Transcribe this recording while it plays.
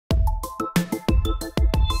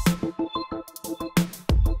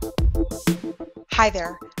Hi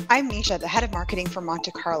there, I'm Nisha, the head of marketing for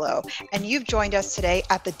Monte Carlo, and you've joined us today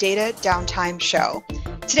at the Data Downtime show.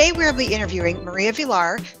 Today we will be interviewing Maria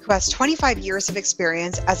Villar, who has 25 years of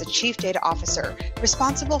experience as a chief data officer,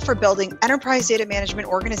 responsible for building enterprise data management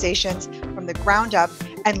organizations from the ground up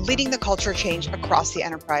and leading the culture change across the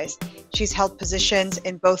enterprise. She's held positions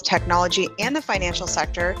in both technology and the financial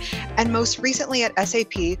sector, and most recently at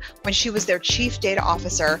SAP when she was their chief data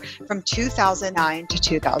officer from 2009 to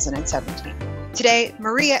 2017. Today,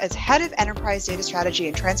 Maria is head of enterprise data strategy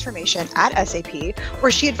and transformation at SAP, where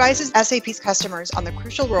she advises SAP's customers on the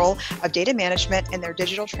crucial role of data management in their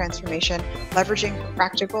digital transformation, leveraging her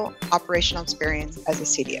practical operational experience as a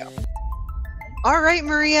CDO. All right,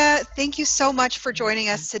 Maria, thank you so much for joining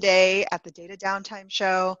us today at the Data Downtime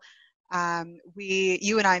show.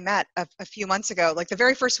 You and I met a few months ago, like the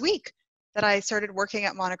very first week that I started working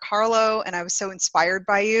at Monte Carlo, and I was so inspired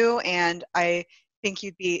by you, and I think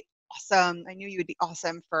you'd be awesome. I knew you would be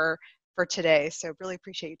awesome for today, so really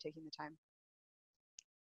appreciate you taking the time.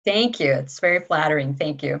 Thank you. It's very flattering.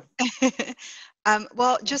 Thank you.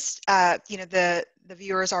 Well, just the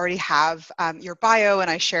viewers already have your bio, and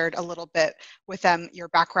I shared a little bit with them your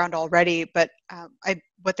background already. But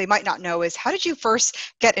what they might not know is, how did you first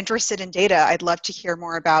get interested in data? I'd love to hear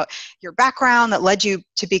more about your background that led you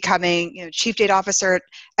to becoming, chief data officer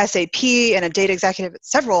at SAP and a data executive at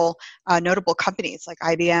several notable companies like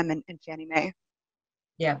IBM and Fannie Mae.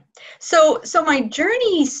 Yeah. So my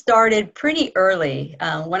journey started pretty early.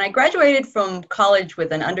 When I graduated from college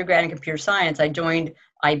with an undergrad in computer science, I joined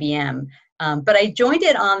IBM. But I joined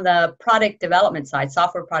it on the product development side,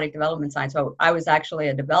 software product development side. So I was actually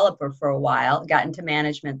a developer for a while, got into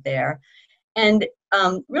management there, and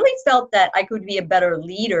really felt that I could be a better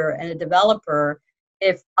leader and a developer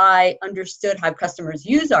if I understood how customers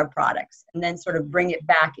use our products, and then sort of bring it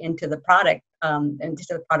back into the product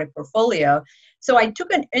portfolio. So I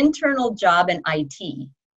took an internal job in IT,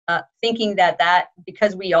 thinking that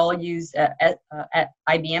because we all used at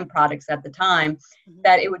IBM products at the time,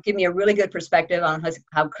 that it would give me a really good perspective on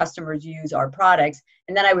how customers use our products,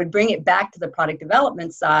 and then I would bring it back to the product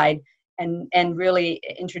development side and really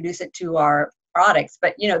introduce it to our products.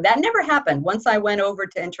 But that never happened. Once I went over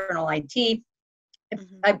to internal IT,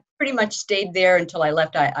 I pretty much stayed there until I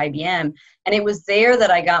left IBM, and it was there that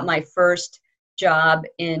I got my first job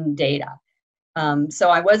in data. So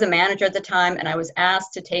I was a manager at the time, and I was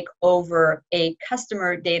asked to take over a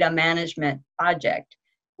customer data management project,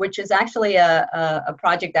 which is actually a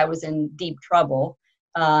project that was in deep trouble.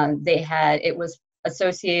 It was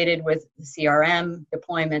associated with the CRM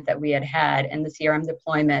deployment that we had, and the CRM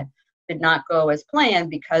deployment did not go as planned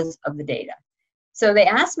because of the data. So they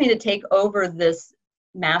asked me to take over this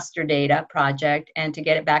master data project and to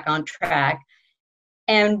get it back on track.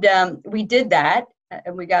 And we did that,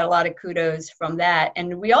 and we got a lot of kudos from that.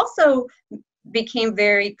 And we also became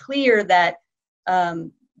very clear that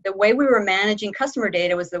the way we were managing customer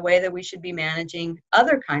data was the way that we should be managing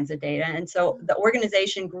other kinds of data. And so the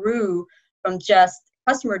organization grew from just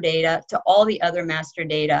customer data to all the other master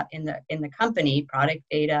data in the company, product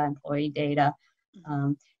data, employee data.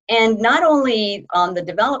 And not only on the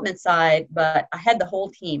development side, but I had the whole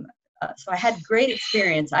team. So I had great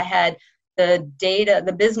experience. I had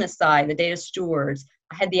the business side, the data stewards.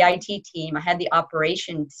 I had the IT team. I had the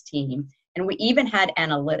operations team. And we even had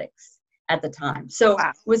analytics at the time. So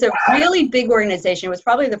It was a really big organization. It was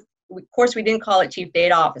probably of course, we didn't call it chief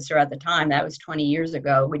data officer at the time. That was 20 years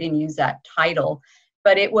ago. We didn't use that title.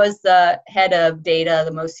 But it was the head of data,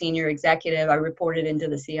 the most senior executive. I reported into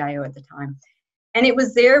the CIO at the time. And it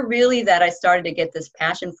was there really that I started to get this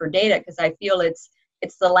passion for data, because I feel it's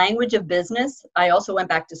the language of business. I also went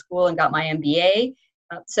back to school and got my MBA.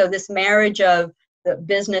 So this marriage of the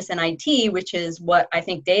business and IT, which is what I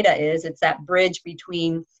think data is, it's that bridge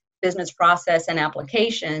between business process and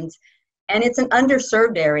applications. And it's an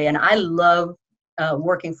underserved area, and I love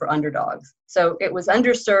working for underdogs. So it was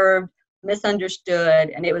underserved, misunderstood,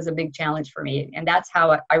 and it was a big challenge for me. And that's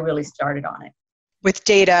how I really started on it. With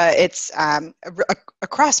data, it's a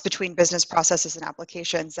cross between business processes and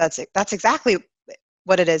applications. That's exactly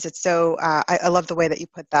what it is. It's so, I love the way that you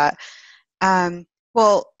put that.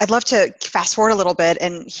 Well, I'd love to fast forward a little bit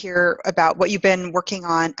and hear about what you've been working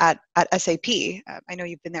on at SAP. I know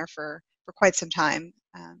you've been there for quite some time.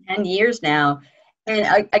 10 years now.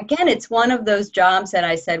 And again, it's one of those jobs that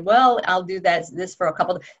I said, well, I'll do this for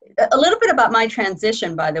a little bit about my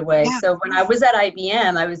transition, by the way. Yeah. So when I was at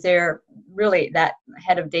IBM, I was there really that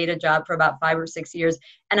head of data job for about 5 or 6 years.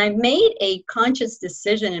 And I made a conscious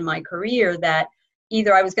decision in my career that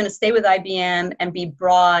either I was going to stay with IBM and be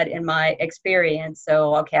broad in my experience.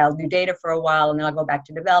 So, okay, I'll do data for a while and then I'll go back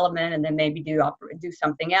to development and then maybe do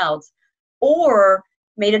something else. Or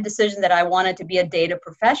made a decision that I wanted to be a data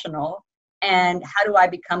professional, and how do I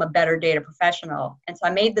become a better data professional? And so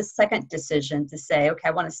I made the second decision to say, okay,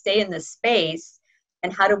 I want to stay in this space,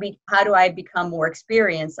 and how do I become more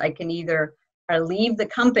experienced? I can either leave the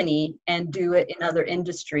company and do it in other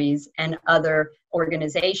industries and other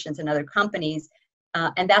organizations and other companies.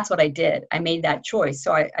 And that's what I did. I made that choice.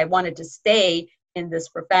 So I wanted to stay in this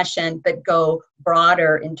profession, but go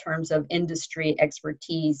broader in terms of industry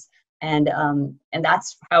expertise. And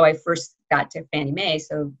that's how I first got to Fannie Mae.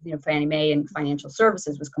 So, Fannie Mae and financial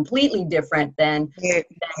services was completely different than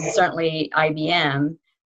certainly IBM,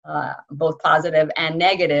 both positive and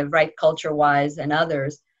negative, right, culture-wise and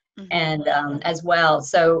others, and as well.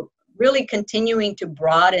 So really continuing to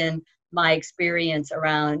broaden my experience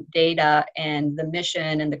around data and the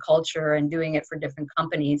mission and the culture and doing it for different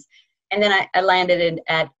companies. And then I landed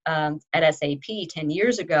at SAP 10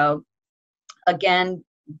 years ago, again,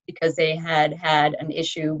 because they had an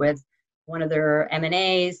issue with one of their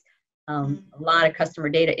M&As, a lot of customer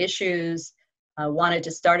data issues, wanted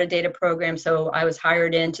to start a data program. So I was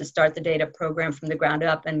hired in to start the data program from the ground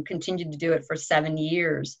up and continued to do it for 7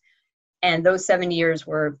 years. And those 7 years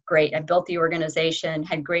were great. I built the organization,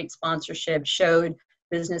 had great sponsorship, showed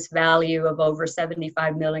business value of over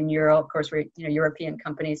 75 million euro. Of course, we're European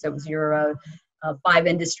companies, so it was euro, 5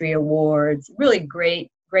 industry awards, really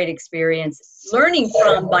great experience. Learning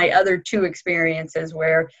from my other 2 experiences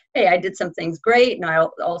where, hey, I did some things great and I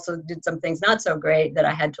also did some things not so great that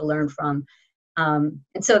I had to learn from. And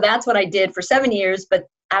so that's what I did for 7 years. But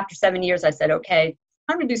after 7 years, I said, okay,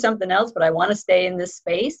 I'm going to do something else, but I want to stay in this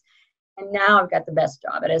space. And now I've got the best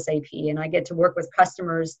job at SAP, and I get to work with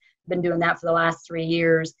customers. Been doing that for the last 3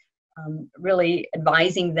 years, really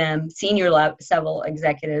advising them, senior level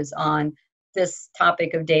executives, on this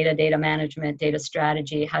topic of data management, data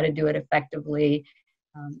strategy, how to do it effectively,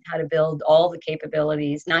 how to build all the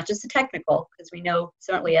capabilities, not just the technical, because we know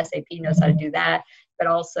certainly SAP knows how to do that, but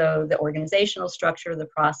also the organizational structure, the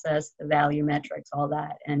process, the value metrics, all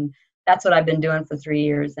that. And that's what I've been doing for 3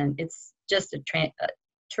 years, and it's just a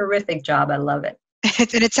terrific job. I love it.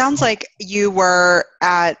 And it sounds like you were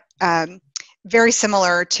at very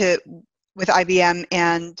similar to with IBM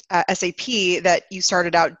and SAP, that you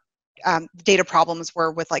started out, data problems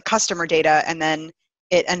were with like customer data, and then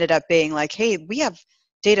it ended up being like, hey, we have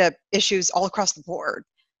data issues all across the board,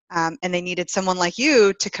 and they needed someone like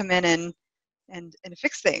you to come in and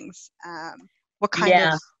fix things. What kind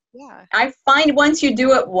of? Yeah, I find once you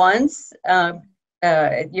do it once,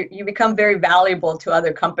 you become very valuable to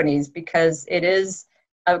other companies, because it is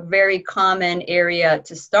a very common area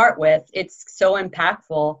to start with. It's so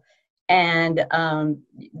impactful, and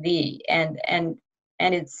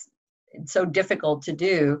it's so difficult to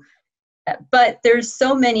do. But there's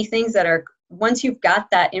so many things that are, once you've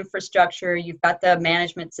got that infrastructure, you've got the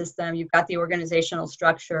management system, you've got the organizational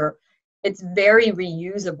structure, it's very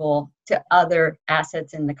reusable to other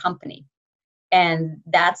assets in the company. And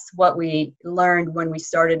that's what we learned when we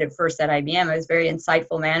started at first at IBM. I was a very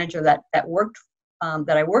insightful manager that I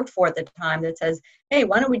worked for at the time, that says, hey,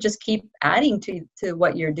 why don't we just keep adding to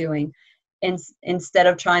what you're doing, instead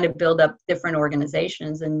of trying to build up different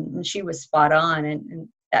organizations. And she was spot on. And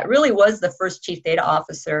that really was the first chief data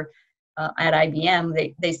officer at IBM.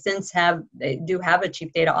 They do have a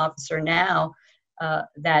chief data officer now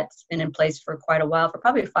that's been in place for quite a while, for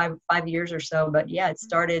probably five years or so. But yeah, it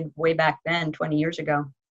started way back then, 20 years ago.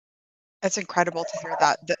 That's incredible to hear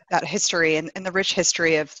that history and the rich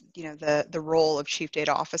history of the role of chief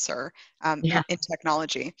data officer in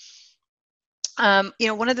technology.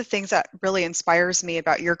 One of the things that really inspires me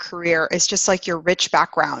about your career is just like your rich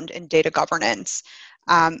background in data governance.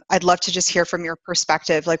 I'd love to just hear from your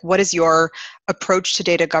perspective, like what is your approach to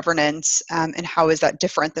data governance, and how is that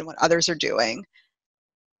different than what others are doing?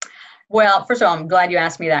 Well, first of all, I'm glad you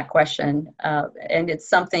asked me that question. And it's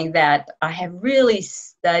something that I have really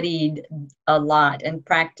studied a lot and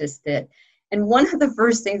practiced it. And one of the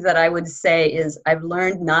first things that I would say is I've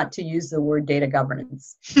learned not to use the word data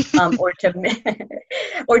governance, or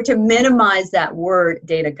to minimize that word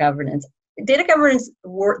data governance. Data governance,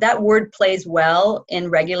 that word plays well in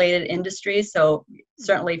regulated industries. So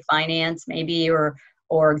certainly finance maybe, or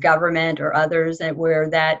government or others, and where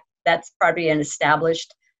that's probably an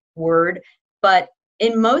established word. But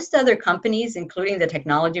in most other companies, including the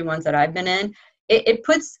technology ones that I've been in, it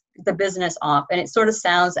puts the business off, and it sort of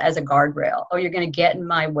sounds as a guardrail. Oh, you're going to get in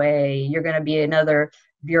my way. You're going to be another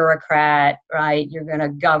bureaucrat, right? You're going to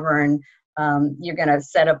govern You're going to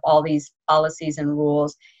set up all these policies and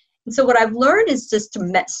rules. And so what I've learned is just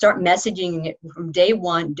to start messaging it from day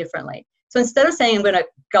one differently. So instead of saying I'm going to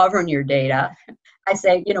govern your data, I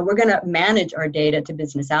say, we're going to manage our data to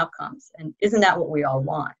business outcomes. And isn't that what we all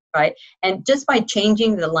want, right? And just by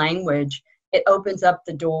changing the language, it opens up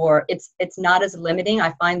the door. It's not as limiting.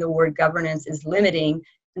 I find the word governance is limiting,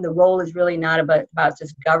 and the role is really not about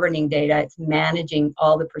just governing data. It's managing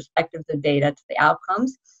all the perspectives of data to the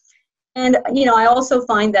outcomes. And, I also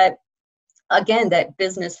find that, again, that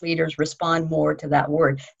business leaders respond more to that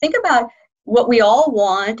word. Think about what we all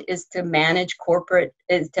want is to manage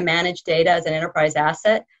data as an enterprise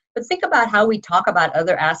asset. But think about how we talk about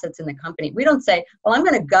other assets in the company. We don't say, well, I'm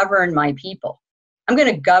going to govern my people. I'm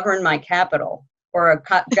going to govern my capital or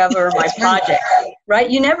govern my project, right?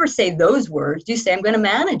 You never say those words. You say, I'm going to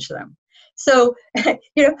manage them. So, I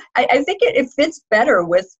think it fits better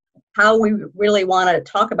with how we really want to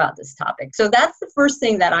talk about this topic. So that's the first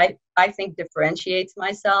thing that I think differentiates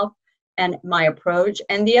myself and my approach.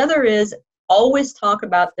 And the other is always talk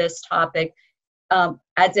about this topic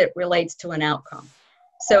as it relates to an outcome.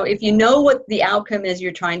 So if you know what the outcome is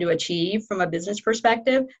you're trying to achieve from a business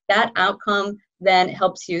perspective, that outcome then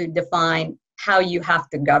helps you define how you have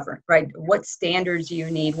to govern, right? What standards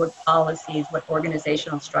you need, what policies, what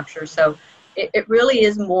organizational structure. So it really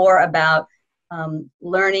is more about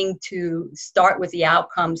learning to start with the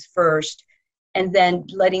outcomes first and then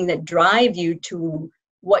letting that drive you to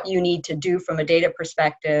what you need to do from a data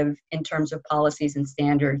perspective in terms of policies and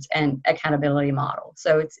standards and accountability model.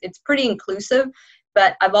 So it's pretty inclusive,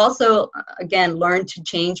 but I've also, again, learned to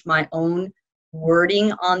change my own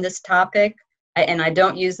wording on this topic. And I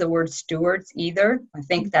don't use the word stewards either. I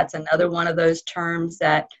think that's another one of those terms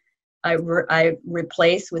that I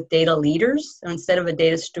replace with data leaders. So instead of a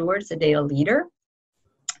data steward, it's a data leader.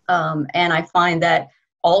 And I find that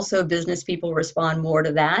also business people respond more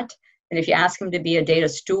to that. And if you ask them to be a data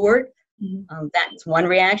steward, that's one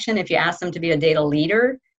reaction. If you ask them to be a data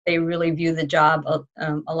leader, they really view the job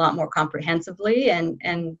a lot more comprehensively and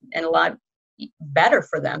a lot better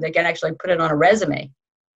for them. They can actually put it on a resume.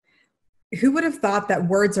 Who would have thought that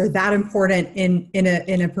words are that important in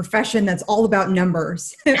a profession that's all about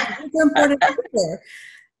numbers? It's important.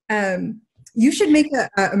 You should make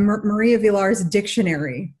a Maria Villar's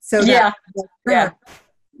dictionary. So that,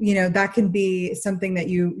 that can be something that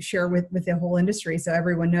you share with the whole industry, so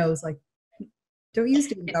everyone knows. Like, don't use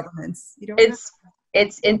data governance. You don't.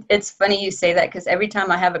 It's funny you say that, because every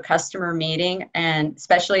time I have a customer meeting, and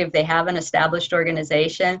especially if they have an established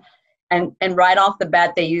organization, and right off the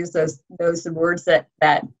bat they use those words that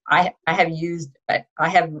I have used, I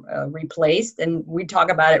have replaced, and we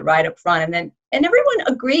talk about it right up front, and everyone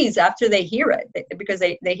agrees after they hear it, because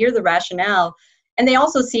they hear the rationale, and they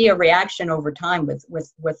also see a reaction over time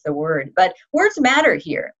with the word. But words matter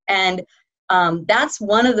here, and that's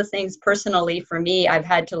one of the things personally for me I've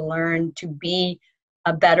had to learn to be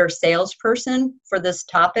a better salesperson for this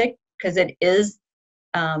topic, because it is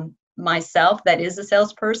myself that is a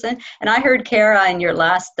salesperson. And I heard Kara in your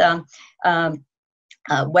last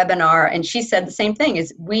webinar, and she said the same thing,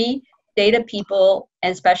 is we data people,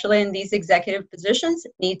 and especially in these executive positions,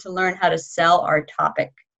 need to learn how to sell our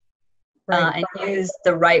topic and use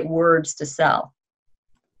the right words to sell.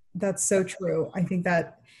 That's so true. I think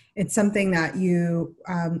that it's something that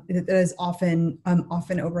that is often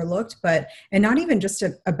overlooked, and not even just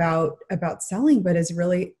about selling, but is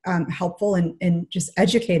really helpful in just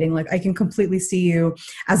educating. Like, I can completely see you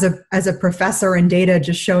as a professor in data,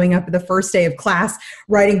 just showing up at the first day of class,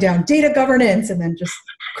 writing down data governance, and then just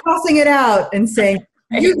crossing it out and saying,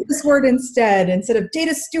 use this word instead of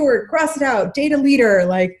data steward, cross it out, data leader.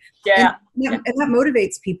 Like, and that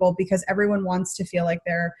motivates people, because everyone wants to feel like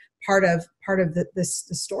they're part of the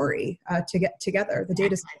story to get together,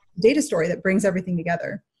 the data story that brings everything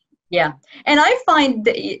together. Yeah. And I find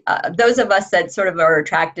that, those of us that sort of are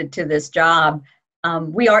attracted to this job,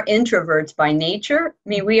 we are introverts by nature. I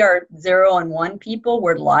mean, we are 0 and 1 people.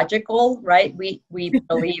 We're logical, right? We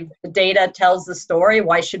believe the data tells the story.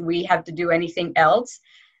 Why should we have to do anything else?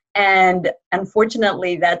 And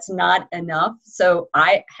unfortunately, that's not enough. So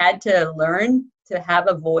I had to learn to have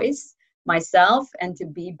a voice myself and to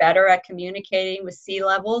be better at communicating with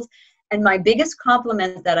C-levels. And my biggest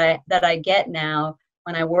compliment that I get now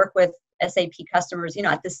when I work with SAP customers,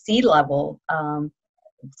 at the C-level,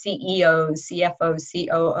 CEOs, CFOs,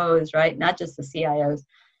 COOs, right? Not just the CIOs.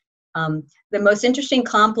 The most interesting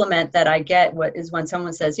compliment that I get is when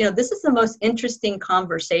someone says, this is the most interesting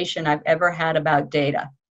conversation I've ever had about data.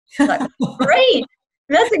 Like, great.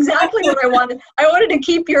 That's exactly what I wanted. I wanted to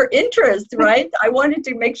keep your interest, right? I wanted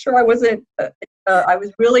to make sure I wasn't, I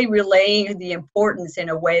was really relaying the importance in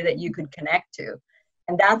a way that you could connect to.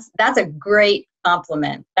 And that's a great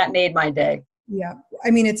compliment. That made my day. Yeah.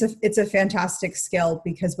 I mean, it's a fantastic skill,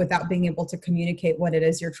 because without being able to communicate what it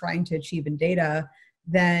is you're trying to achieve in data,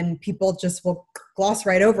 then people just will gloss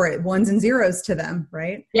right over it, ones and zeros to them,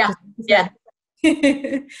 right? Yeah. Yeah.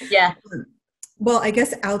 Yeah. Well, I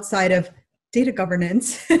guess outside of data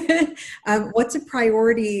governance, what's a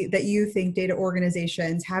priority that you think data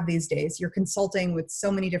organizations have these days? You're consulting with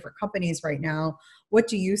so many different companies right now. What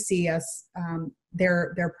do you see as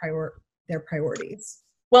their priorities?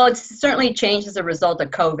 Well, it's certainly changed as a result of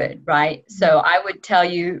COVID, right? So I would tell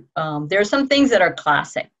you there are some things that are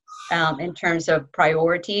classic in terms of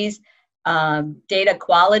priorities. Data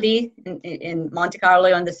quality in Monte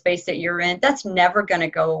Carlo, in the space that you're in, that's never going to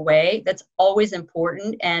go away. That's always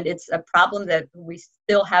important, and it's a problem that we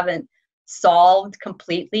still haven't solved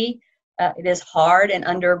completely. It is hard and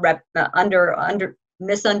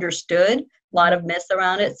misunderstood. A lot of myths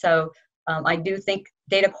around it. So I do think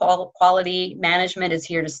data quality management is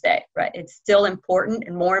here to stay, right? It's still important,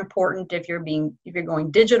 and more important if you're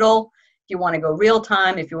going digital, if you want to go real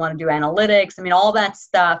time, if you want to do analytics. I mean, all that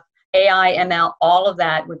stuff, AI, ML, all of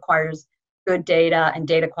that requires good data and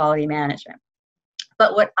data quality management.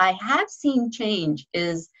 But what I have seen change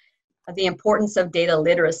is the importance of data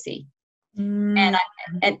literacy. And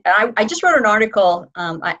I just wrote an article,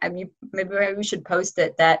 maybe we should post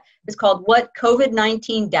it, that is called "What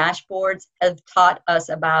COVID-19 Dashboards Have Taught Us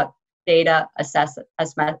About Data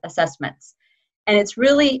Assessments." And it's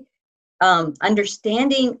really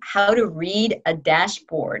understanding how to read a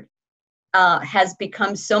dashboard has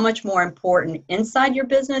become so much more important inside your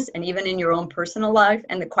business and even in your own personal life,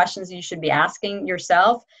 and the questions you should be asking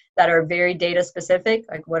yourself that are very data specific,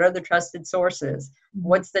 like what are the trusted sources?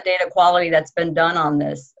 What's the data quality that's been done on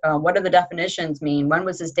this? What do the definitions mean? When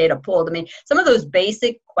was this data pulled? I mean, some of those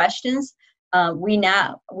basic questions we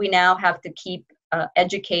now have to keep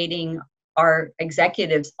educating our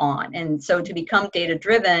executives on. And so to become data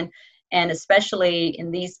driven, and especially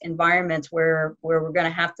in these environments where we're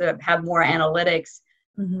going to have more analytics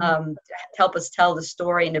to help us tell the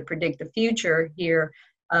story and to predict the future here,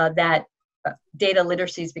 that data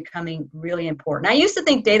literacy is becoming really important. I used to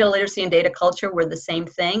think data literacy and data culture were the same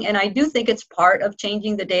thing, and I do think it's part of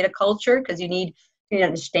changing the data culture, because you need to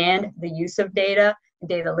understand the use of data and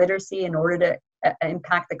data literacy in order to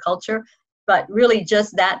impact the culture. But really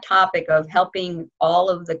just that topic of helping all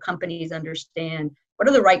of the companies understand what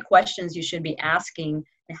are the right questions you should be asking,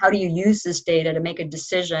 and how do you use this data to make a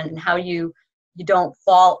decision, and how you don't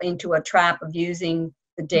fall into a trap of using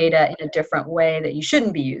the data in a different way that you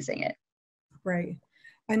shouldn't be using it. Right.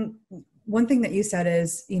 And one thing that you said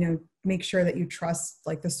is, make sure that you trust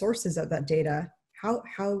like the sources of that data. How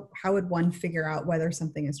would one figure out whether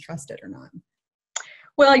something is trusted or not?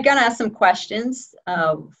 Well, you got to ask some questions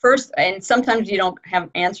first, and sometimes you don't have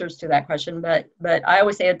answers to that question, but I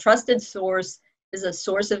always say a trusted source is a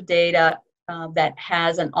source of data that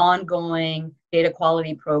has an ongoing data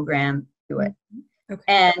quality program to it.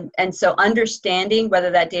 Okay. And so understanding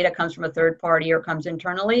whether that data comes from a third party or comes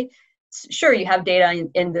internally, sure, you have data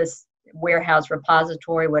in this warehouse,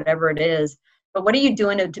 repository, whatever it is, but what are you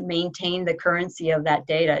doing to maintain the currency of that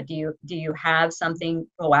data? Do you have something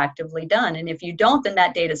proactively done? And if you don't, then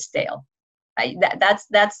that data is stale. That's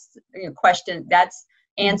question. That's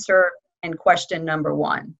answer and question number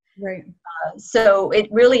one. Right. So it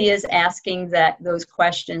really is asking those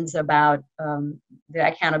questions about the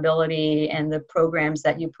accountability and the programs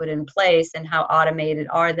that you put in place, and how automated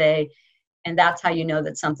are they. And that's how you know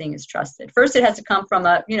that something is trusted. First, it has to come from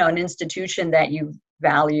an institution that you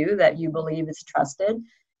value, that you believe is trusted.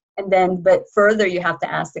 And then, but further, you have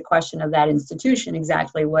to ask the question of that institution,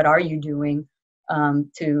 exactly what are you doing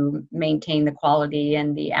to maintain the quality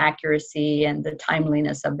and the accuracy and the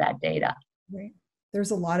timeliness of that data? Right.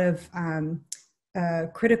 There's a lot of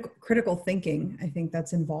critical thinking, I think,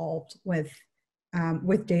 that's involved with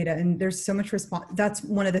data, and there's so much response. That's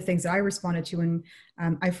one of the things that I responded to when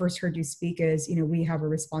I first heard you speak is, we have a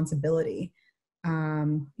responsibility,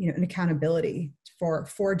 an accountability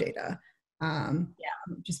for data.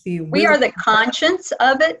 Just be. We are the conscience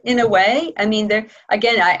of it in a way. I mean,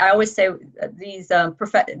 I always say these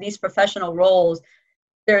professional roles.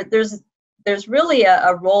 There's really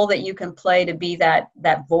a role that you can play to be that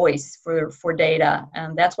voice for data,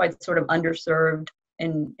 and that's why it's sort of underserved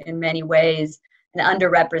in many ways and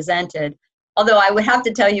underrepresented. Although I would have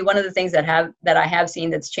to tell you, one of the things that I have seen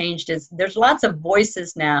that's changed is there's lots of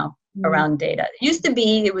voices now around data. It used to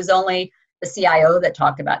be it was only the CIO that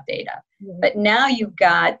talked about data. But now you've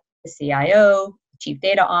got the CIO, the chief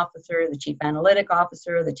data officer, the chief analytic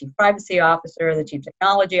officer, the chief privacy officer, the chief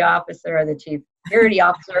technology officer, the chief security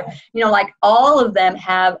officer. Like all of them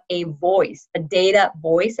have a voice, a data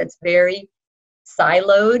voice that's very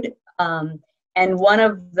siloed. And one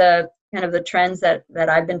of the kind of the trends that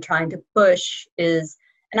I've been trying to push is,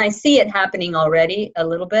 and I see it happening already a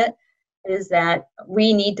little bit, is that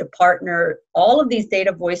we need to partner. All of these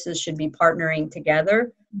data voices should be partnering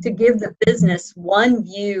together to give the business one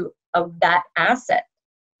view of that asset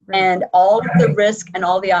and all of the risk and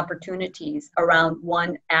all the opportunities around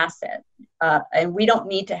one asset. And we don't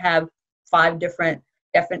need to have 5 different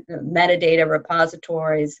metadata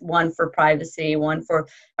repositories, one for privacy, one for,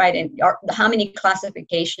 right, and how many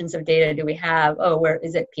classifications of data do we have? Oh, where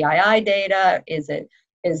is it? PII data? Is it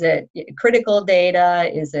critical data?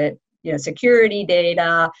 Is it security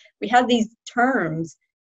data? We have these terms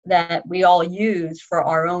that we all use for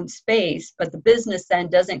our own space, but the business then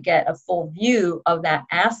doesn't get a full view of that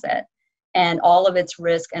asset and all of its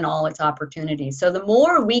risk and all its opportunities. So the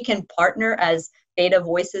more we can partner as data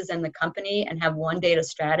voices in the company and have one data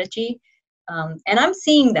strategy, and I'm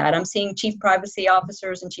seeing that. I'm seeing chief privacy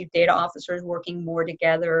officers and chief data officers working more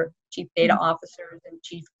together, chief data officers and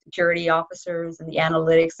chief security officers and the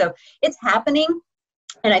analytics. So it's happening,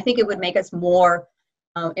 and I think it would make us more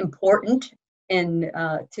important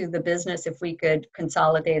to the business if we could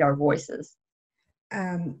consolidate our voices.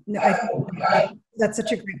 No, I think that's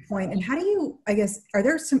such a great point. And how do you, I guess, are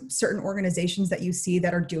there some certain organizations that you see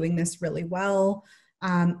that are doing this really well?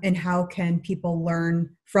 And how can people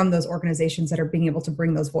learn from those organizations that are being able to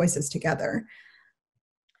bring those voices together?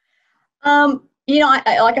 Like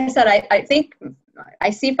I said, I think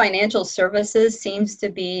I see financial services seems to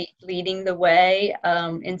be leading the way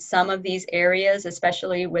in some of these areas,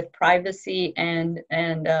 especially with privacy and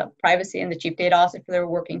privacy and the chief data officer. They're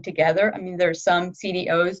working together. I mean, there's some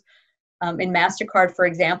CDOs in MasterCard, for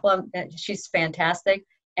example. She's fantastic,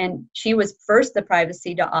 and she was first the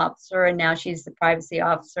privacy officer, and now she's the privacy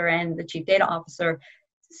officer and the chief data officer.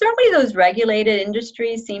 Certainly, those regulated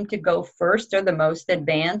industries seem to go first. They're the most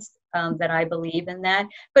advanced. That I believe in that,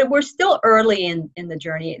 but we're still early in the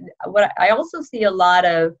journey. What I also see a lot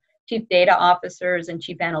of chief data officers and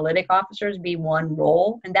chief analytic officers be one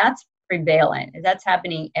role, and that's prevalent. That's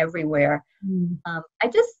happening everywhere. I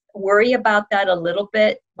just worry about that a little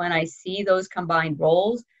bit when I see those combined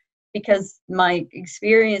roles, because my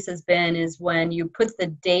experience has been is when you put the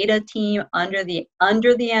data team under the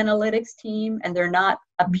analytics team, and they're not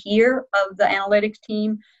a peer of the analytics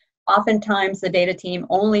team. Oftentimes, the data team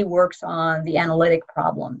only works on the analytic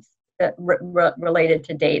problems that related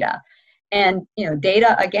to data. And,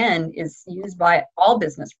 data, again, is used by all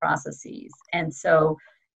business processes. And so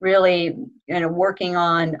really, working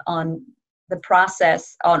on the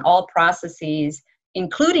process, on all processes,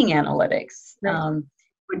 including analytics,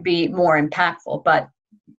 would be more impactful. But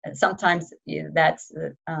sometimes that's,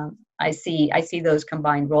 I see those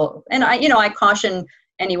combined roles. And I caution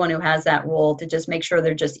anyone who has that role to just make sure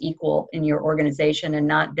they're just equal in your organization and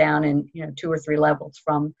not down in 2 or 3 levels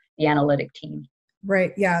from the analytic team.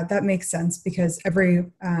 Right. Yeah, that makes sense, because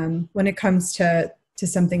when it comes to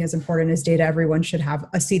something as important as data, everyone should have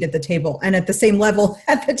a seat at the table and at the same level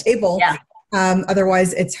at the table. Yeah.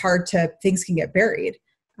 Otherwise, it's hard things can get buried.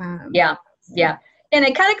 Yeah. And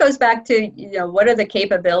it kind of goes back to what are the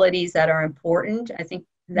capabilities that are important. I think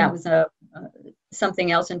that was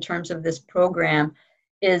something else in terms of this program.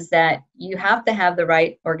 Is that you have to have the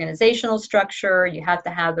right organizational structure, you have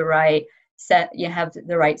to have the right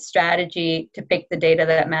strategy to pick the data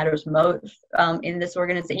that matters most in this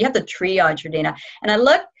organization. You have to triage your data. And I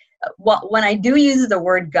look, when I do use the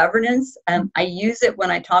word governance, I use it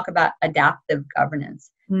when I talk about adaptive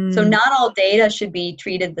governance. So not all data should be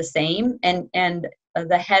treated the same, and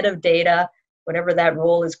the head of data, whatever that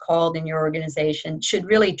role is called in your organization, should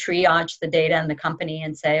really triage the data in the company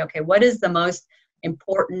and say, okay, what is the most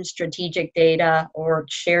important strategic data or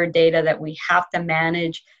shared data that we have to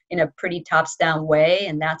manage in a pretty tops-down way,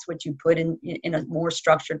 and that's what you put in a more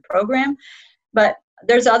structured program. But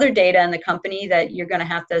there's other data in the company that you're going to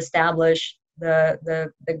have to establish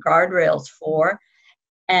the guardrails for,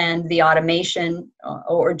 and the automation,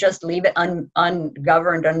 or just leave it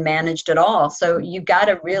ungoverned, unmanaged at all. So you've got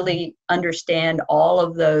to really understand all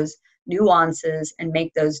of those nuances and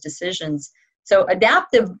make those decisions. So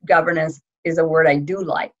adaptive governance is a word I do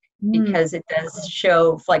like, because it does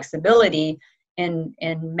show flexibility in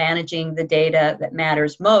managing the data that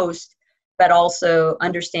matters most, but also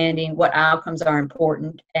understanding what outcomes are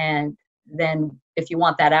important. And then if you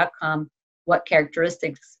want that outcome, what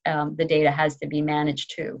characteristics the data has to be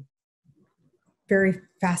managed to. very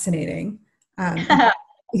fascinating.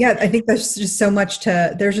 Yeah, I think there's just so much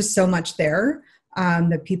there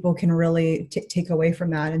that people can really take away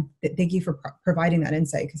from that. And thank you for providing that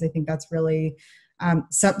insight, because I think that's really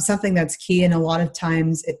something that's key. And a lot of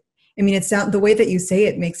times, the way that you say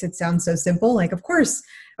it makes it sound so simple. Like, of course,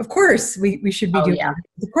 we should be doing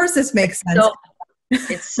it. Of course, this makes sense.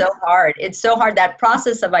 It's so hard. It's so hard. That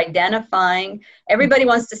process of identifying, everybody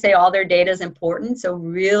wants to say all their data is important. So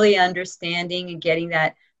really understanding and getting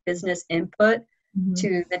that business input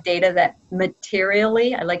to the data that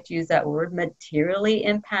materially, I like to use that word, materially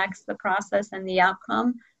impacts the process and the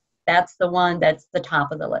outcome. That's the one that's the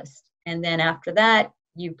top of the list. And then after that,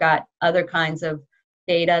 you've got other kinds of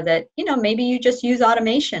data that, maybe you just use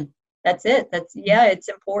automation. That's it. It's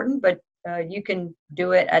important, but you can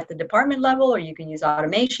do it at the department level, or you can use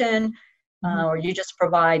automation, or you just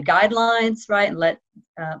provide guidelines, right? And let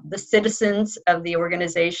the citizens of the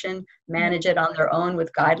organization manage it on their own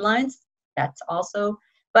with guidelines. That's also,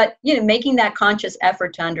 but making that conscious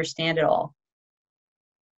effort to understand it all.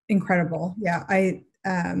 Incredible. Yeah.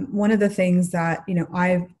 One of the things that,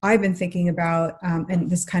 I've been thinking about, and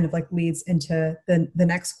this kind of like leads into the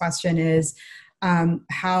next question is,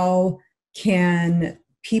 how can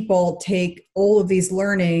people take all of these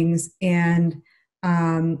learnings and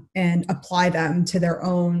apply them to their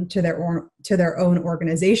own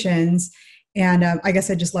organizations? And I guess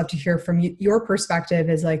I'd just love to hear from your perspective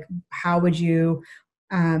is like, what would you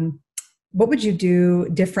do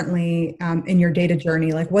differently in your data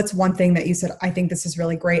journey? Like, what's one thing that you said, I think this is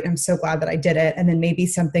really great, I'm so glad that I did it. And then maybe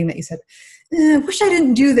something that you said, I wish I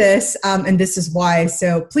didn't do this. And this is why.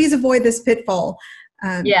 So please avoid this pitfall.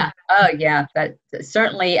 That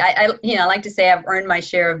certainly, I like to say I've earned my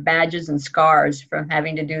share of badges and scars from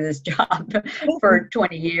having to do this job for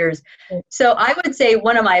 20 years. So I would say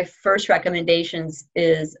one of my first recommendations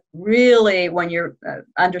is really when you're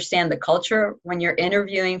understand the culture, when you're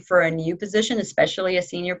interviewing for a new position, especially a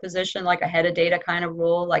senior position, like a head of data kind of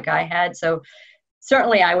role like I had. So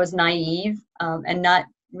certainly I was naive and not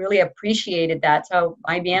really appreciated that. So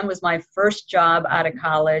IBM was my first job out of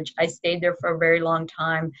college. I stayed there for a very long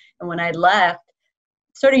time. And when I left,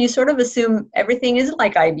 you sort of assume everything is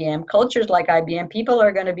like IBM, culture's like IBM, people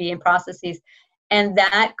are going to be in processes. And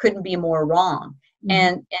that couldn't be more wrong.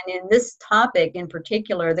 And in this topic in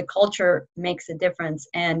particular, the culture makes a difference.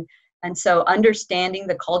 And so understanding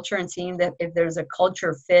the culture and seeing that if there's a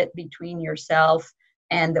culture fit between yourself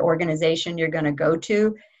and the organization you're going to go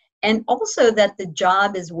to, and also that the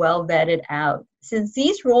job is well vetted out. Since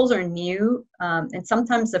these roles are new, and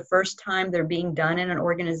sometimes the first time they're being done in an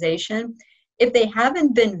organization, if they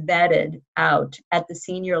haven't been vetted out at the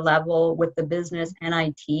senior level with the business and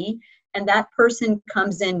IT, and that person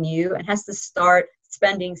comes in new and has to start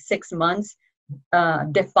spending 6 months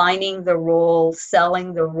defining the role,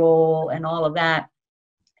 selling the role, and all of that,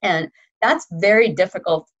 and that's very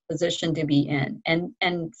difficult position to be in,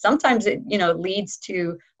 and sometimes it leads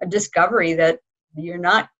to a discovery that you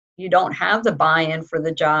don't have the buy-in for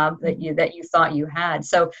the job that you thought you had.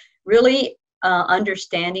 So really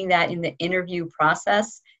understanding that in the interview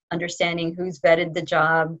process, understanding who's vetted the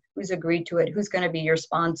job, who's agreed to it, who's going to be your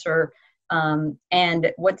sponsor,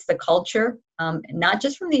 and what's the culture, not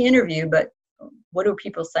just from the interview, but what are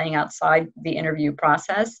people saying outside the interview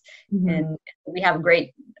process? And we have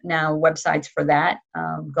great now websites for that,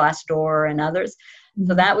 Glassdoor and others.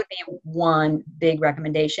 So that would be one big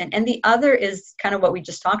recommendation. And the other is kind of what we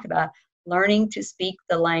just talked about, learning to speak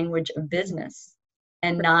the language of business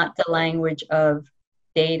and not the language of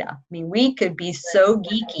data. I mean, we could be so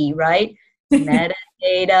geeky, right?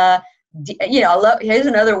 Metadata, here's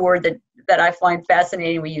another word that I find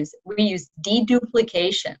fascinating. We use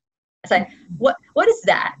deduplication. It's like, what is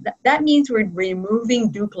that? That means we're removing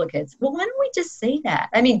duplicates. Well, why don't we just say that?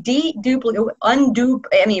 I mean, duplicate, undo.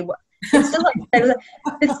 I mean, it's still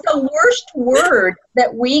it's the worst word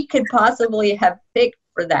that we could possibly have picked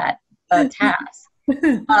for that task.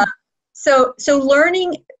 So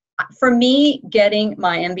learning, for me, getting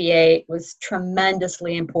my MBA was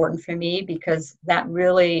tremendously important for me because that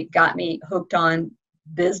really got me hooked on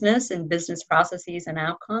business and business processes and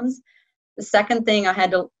outcomes. The second thing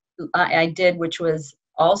I did, which was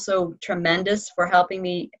also tremendous for helping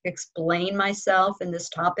me explain myself in this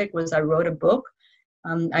topic, was I wrote a book.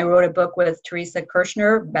 I wrote a book with Teresa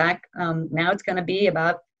Kirshner back, now it's going to be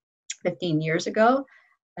about 15 years ago.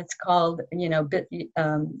 It's called,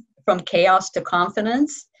 From Chaos to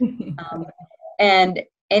Confidence. And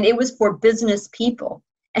it was for business people.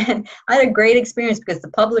 And I had a great experience because the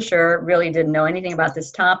publisher really didn't know anything about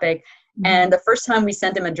this topic. And the first time we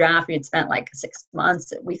sent him a draft, we had spent like 6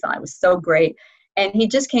 months. We thought it was so great. And he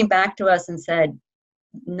just came back to us and said,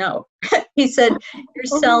 no. He said,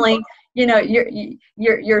 you're selling,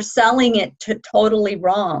 you're selling it totally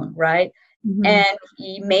wrong, right? Mm-hmm. And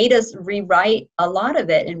he made us rewrite a lot of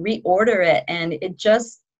it and reorder it. And it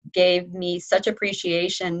just gave me such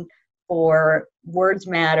appreciation for words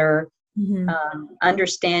matter, Mm-hmm.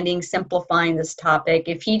 understanding, simplifying this topic.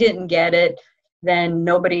 If he didn't get it, then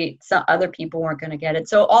some other people weren't going to get it.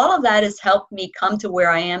 So all of that has helped me come to where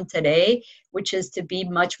I am today, which is to be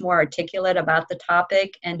much more articulate about the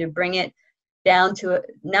topic and to bring it down to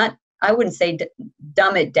not, I wouldn't say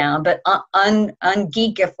dumb it down, but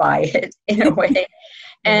ungeekify it in a way,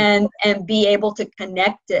 and be able to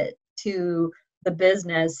connect it to the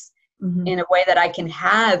business Mm-hmm. in a way that I can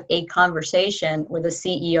have a conversation with a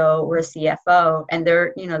CEO or a CFO, and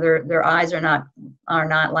their eyes are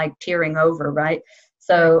not like tearing over, right?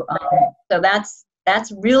 So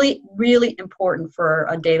that's really, really important for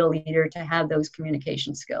a data leader to have those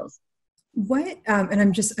communication skills. What and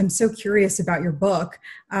I'm so curious about your book.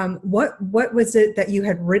 What was it that you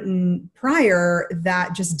had written prior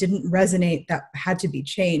that just didn't resonate, that had to be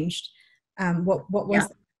changed? What was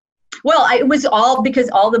that? Well, it was all because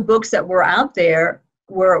all the books that were out there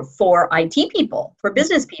were for IT people, for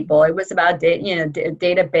business people. It was about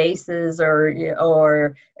databases,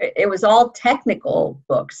 or it was all technical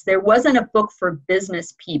books. There wasn't a book for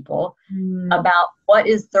business people about what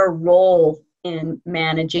is their role in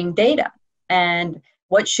managing data and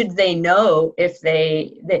what should they know if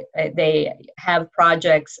they have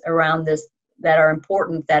projects around this that are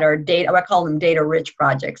important, that are data. I call them data rich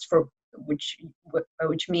projects, which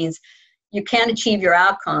means you can't achieve your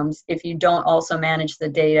outcomes if you don't also manage the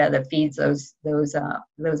data that feeds those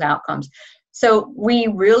outcomes. So we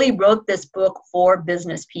really wrote this book for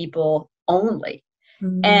business people only.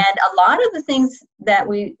 Mm-hmm. And a lot of the things that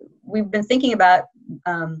we've been thinking about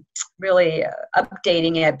really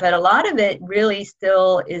updating it, but a lot of it really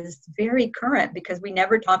still is very current because we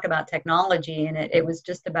never talk about technology in it. It was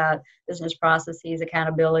just about business processes,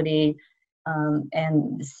 accountability,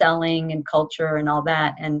 and selling and culture and all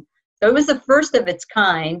that. And so it was the first of its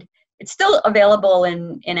kind. It's still available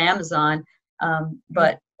in Amazon,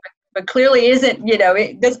 but clearly isn't,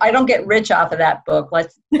 I don't get rich off of that book.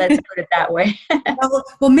 Let's put it that way.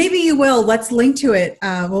 well, maybe you will. Let's link to it.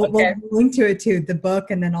 We'll link to it too, the book,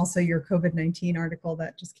 and then also your COVID-19 article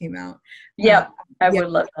that just came out. Yep, I would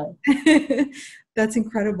love that. That's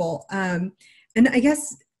incredible. And I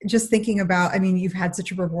guess just thinking about, you've had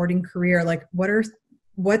such a rewarding career. Like,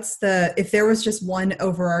 if there was just one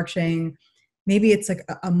overarching, maybe it's like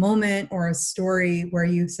a moment or a story where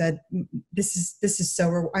you said, this is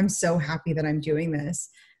I'm so happy that I'm doing this.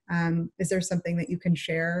 Is there something that you can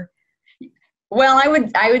share? Well,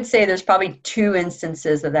 I would say there's probably two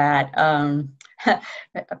instances of that.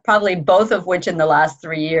 Probably both of which in the last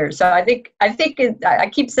 3 years. So I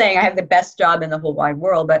keep saying I have the best job in the whole wide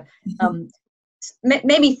world, but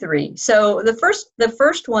maybe three. So the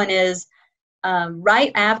first one is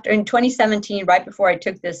right after, in 2017, right before I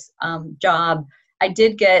took this job, I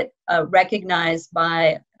did get recognized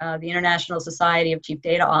by the International Society of Chief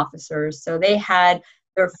Data Officers. So they had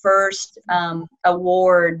their first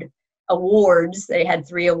awards. They had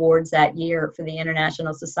 3 awards that year for the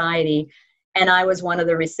International Society, and I was one of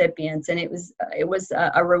the recipients. And it was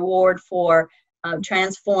a reward for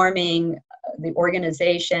transforming the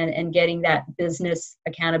organization and getting that business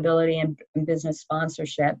accountability and business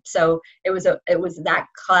sponsorship. So it was that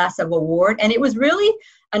class of award, and it was really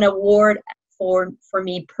an award for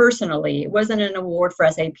me personally. It wasn't an award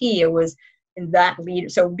for SAP. It was in that leader.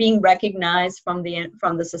 So being recognized from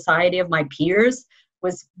the society of my peers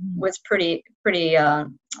was pretty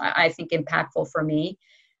I think impactful for me.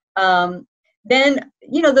 Then,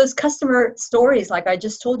 those customer stories, like I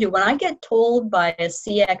just told you, when I get told by a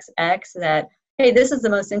CXX that, hey, this is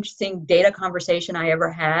the most interesting data conversation I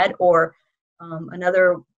ever had, or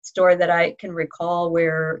another story that I can recall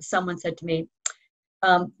where someone said to me,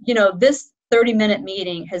 this 30-minute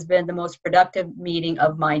meeting has been the most productive meeting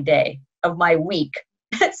of my day, of my week.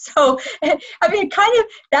 So, kind of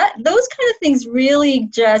those kind of things really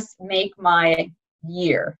just make my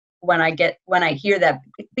year. When I hear that,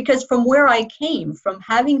 because from where I came, from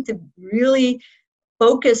having to really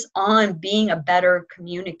focus on being a better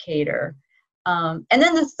communicator. And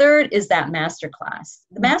then the third is that masterclass.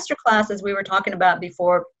 The masterclass, as we were talking about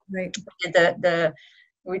before, right.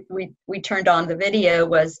 We turned on the video,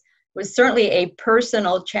 was certainly a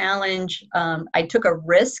personal challenge. I took a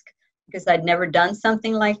risk because I'd never done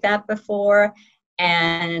something like that before,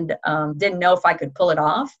 and didn't know if I could pull it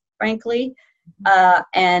off, frankly.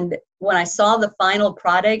 And when I saw the final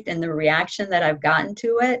product and the reaction that I've gotten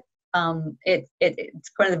to it, it's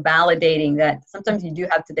kind of validating that sometimes you do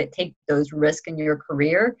have to take those risks in your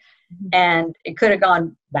career. And it could have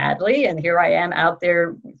gone badly, and here I am out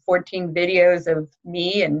there, 14 videos of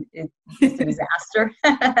me, and it's just a disaster.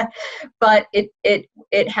 But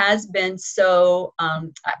it has been so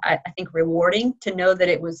I think rewarding to know that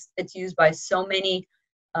it's used by so many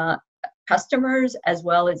customers as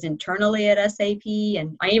well as internally at SAP,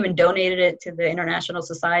 and I even donated it to the International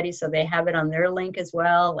Society, so they have it on their link as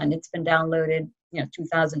well, and it's been downloaded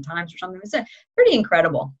 2,000 times or something. It's pretty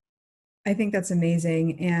incredible. I think that's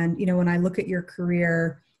amazing. And, when I look at your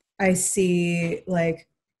career, I see like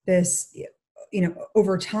this,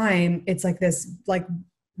 over time, it's like this like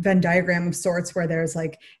Venn diagram of sorts where there's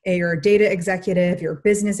like you're a data executive, you're a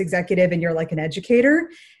business executive, and you're like an educator.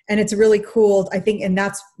 And it's really cool, I think. And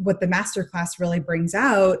that's what the masterclass really brings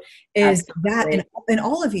out is Absolutely. That in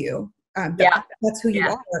all of you. That's who you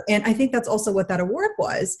are. And I think that's also what that award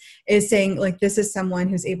was, is saying like, this is someone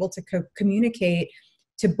who's able to communicate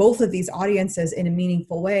to both of these audiences in a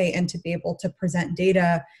meaningful way, and to be able to present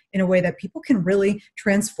data in a way that people can really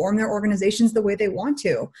transform their organizations the way they want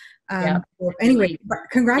to. So anyway,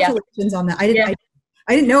 congratulations on that. I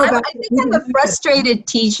didn't know about. I think I'm a frustrated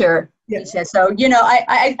teacher. So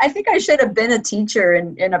I think I should have been a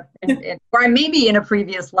teacher or maybe in a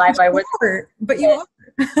previous life. I was, but you are.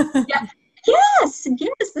 Yes.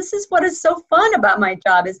 This is what is so fun about my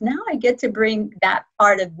job, is now I get to bring that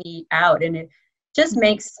part of me out, and it just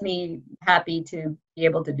makes me happy to be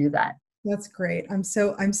able to do that. That's great. I'm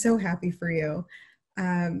so happy for you.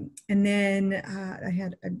 And then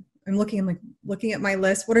I'm looking at my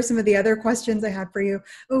list. What are some of the other questions I had for you?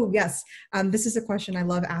 Oh, yes. This is a question I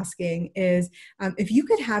love asking is, if you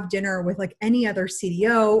could have dinner with like any other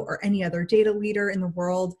CDO or any other data leader in the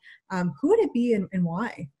world, who would it be and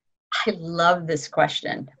why? I love this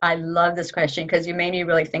question. Because you made me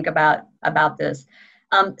really think about this.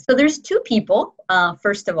 So there's two people,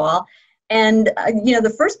 first of all, and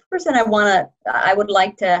the first person I would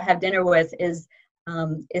like to have dinner with is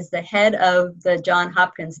the head of the Johns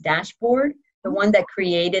Hopkins dashboard, the one that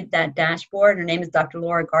created that dashboard. Her name is Dr.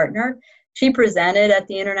 Laura Gartner. She presented at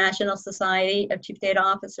the International Society of Chief Data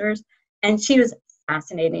Officers, and she was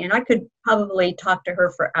fascinating. And I could probably talk to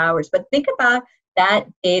her for hours. But think about that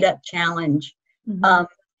data challenge, the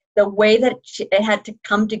way that it had to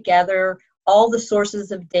come together. All the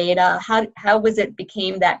sources of data, how was it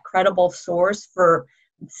became that credible source for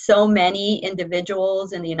so many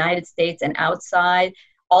individuals in the United States and outside,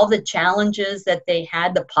 all the challenges that they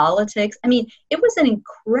had, the politics. I mean, it was an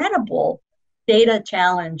incredible data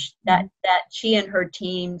challenge that she and her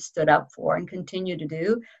team stood up for and continue to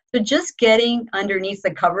do. So just getting underneath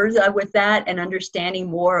the covers with that and understanding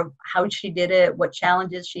more of how she did it, what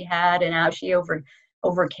challenges she had, and how she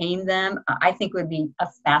overcame them, I think would be a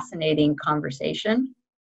fascinating conversation.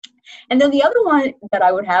 And then the other one that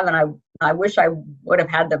I would have, and I wish I would have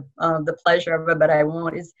had the pleasure of it, but I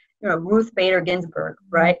won't, is Ruth Bader Ginsburg,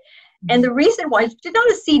 right? And the reason why, she's not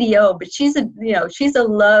a CDO, but she's a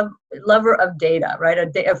lover of data, right?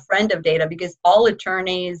 A friend of data, because all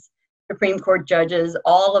attorneys, Supreme Court judges,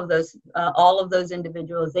 all of those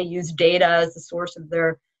individuals, they use data as the source of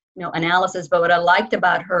their analysis. But what I liked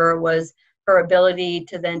about her was her ability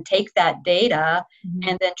to then take that data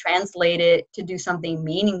and then translate it to do something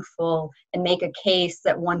meaningful and make a case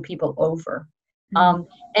that won people over.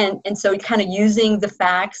 And so kind of using the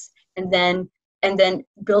facts and then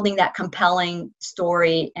building that compelling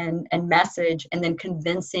story and message, and then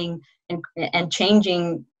convincing and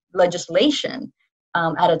changing legislation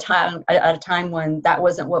at a time when that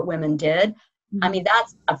wasn't what women did. I mean,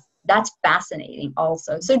 that's fascinating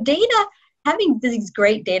also. So data, having these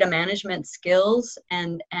great data management skills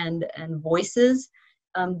and voices,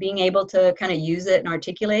 being able to kind of use it and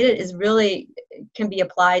articulate it can be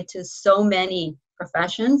applied to so many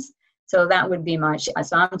professions. So that would be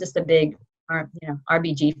so I'm just a big,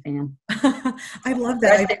 RBG fan. I love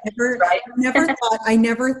that. I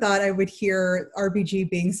never thought I would hear RBG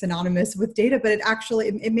being synonymous with data, but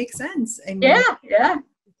it makes sense. I mean,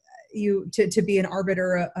 you to be an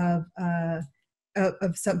arbiter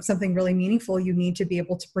of something really meaningful, you need to be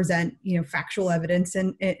able to present, factual evidence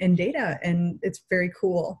and data, and it's very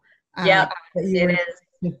cool. It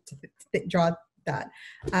is. To draw that.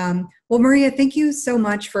 Well, Maria, thank you so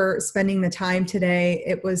much for spending the time today.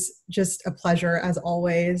 It was just a pleasure, as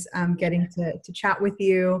always, getting to chat with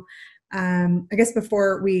you. I guess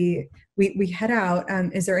before we head out,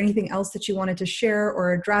 is there anything else that you wanted to share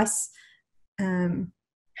or address?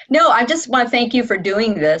 No, I just want to thank you for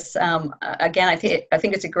doing this. Again, I think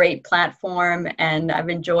it's a great platform, and I've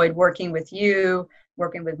enjoyed working with you,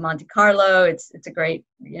 working with Monte Carlo. It's a great,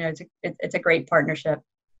 it's a great partnership.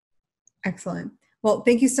 Excellent. Well,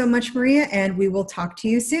 thank you so much, Maria, and we will talk to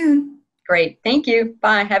you soon. Great. Thank you.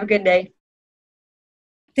 Bye. Have a good day.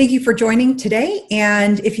 Thank you for joining today.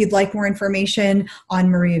 And if you'd like more information on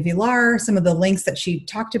Maria Villar, some of the links that she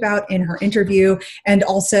talked about in her interview, and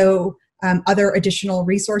also other additional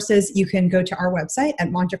resources, you can go to our website at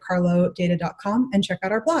montecarlodata.com and check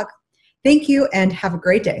out our blog. Thank you and have a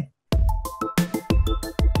great day.